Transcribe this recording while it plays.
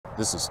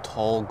This is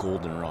tall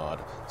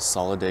goldenrod,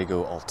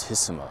 Solidago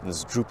altissima. And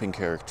this drooping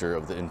character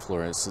of the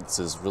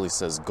inflorescences really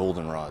says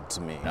goldenrod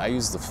to me. I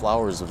use the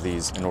flowers of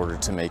these in order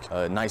to make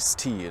a nice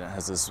tea, and it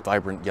has this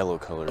vibrant yellow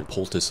color. The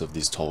poultice of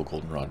these tall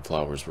goldenrod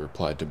flowers were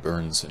applied to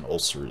burns and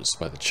ulcers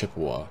by the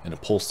Chippewa, and a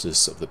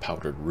poultice of the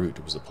powdered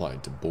root was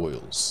applied to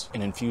boils.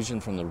 An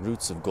infusion from the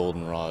roots of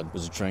goldenrod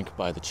was drank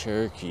by the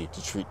Cherokee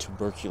to treat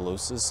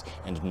tuberculosis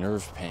and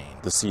nerve pain.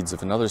 The seeds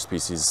of another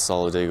species,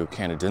 Solidago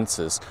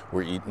canadensis,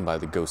 were eaten by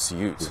the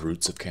Gosiute. The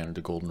roots of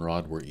Canada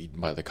goldenrod were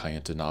eaten by the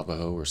Kayenta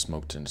Navajo or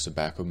smoked in a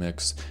tobacco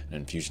mix. An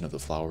infusion of the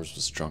flowers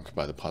was drunk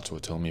by the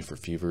Potawatomi for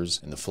fevers,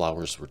 and the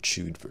flowers were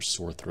chewed for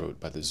sore throat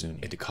by the Zuni.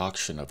 A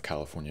decoction of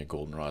California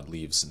goldenrod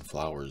leaves and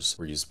flowers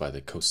were used by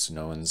the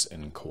Costanoans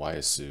and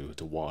Kawayasu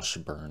to wash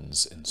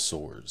burns and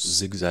sores.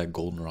 Zigzag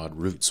goldenrod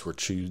roots were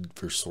chewed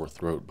for sore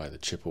throat by the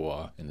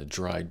Chippewa, and the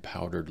dried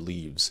powdered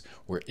leaves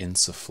were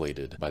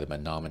insufflated by the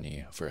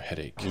Menominee for a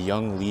headache. The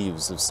young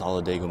leaves of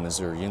Solidago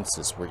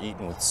missouriensis were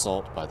eaten with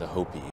salt by the Hopi.